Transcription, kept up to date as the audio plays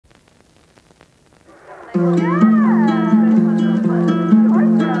I'm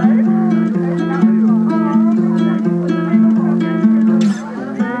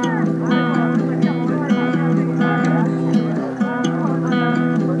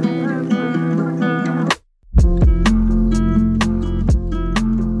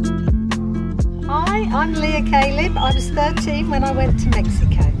Leah Caleb. I was 13 when I went to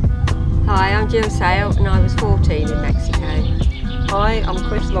Mexico. Hi, I'm Jill Sale and I was 14 in Mexico. Hi, I'm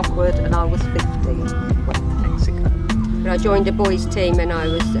Chris Lockwood and I was 15 went to Mexico. But I joined a boys team when I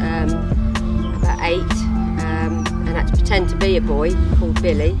was about 8 and had to pretend to be a boy called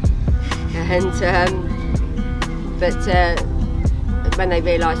Billy. And when they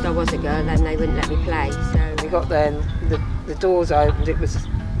realised I was a girl, then they wouldn't let me play. So we got there and the doors opened, it was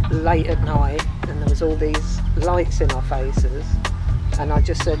late at night and there was all these lights in our faces, and I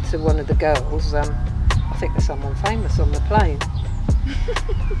just said to one of the girls, I think there's someone famous on the plane.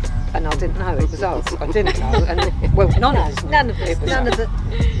 And I didn't know it was us. I didn't know, and well, none of us. None of us. None of it.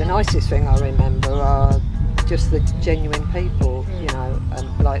 The nicest thing I remember are just the genuine people, you know,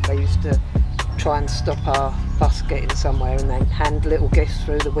 and like they used to try and stop our bus getting somewhere and then hand little gifts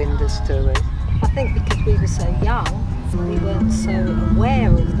through the windows to us. I think because we were so young, we weren't so aware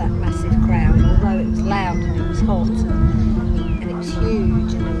of that massive crowd, although it was loud and it was hot and it was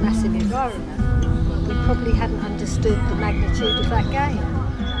huge and a massive environment. We probably hadn't understood the magnitude of that game.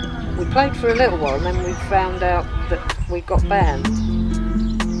 We played for a little while and then we found out that we got banned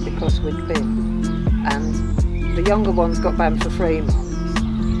because we'd been. And the younger ones got banned for 3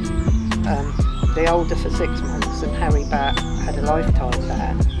 months, the older for 6 months, and Harry Batt had a lifetime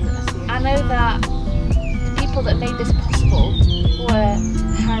ban. I know that the people that made this possible were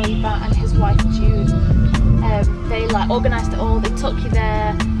Harry Batt and his wife June. They like organised it all, they took you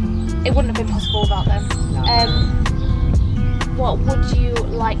there. It wouldn't have been possible without them. No. What would you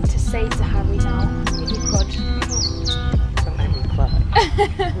like to say to Harry now, if you could? Don't make me cry.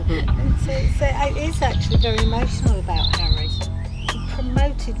 It is actually very emotional about Harry. He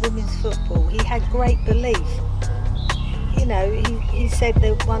promoted women's football. He had great belief. You know, he said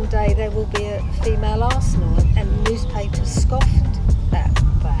that one day there will be a female Arsenal, and newspapers scoffed at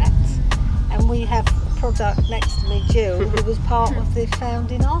that. And we have a product next to me, Jill, who was part of the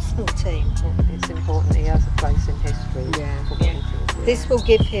founding Arsenal team. It's important he has a place in history. Yeah. For what he did. This will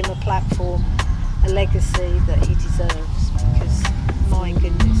give him a platform, a legacy that he deserves, because my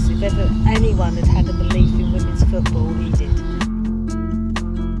goodness, if ever anyone had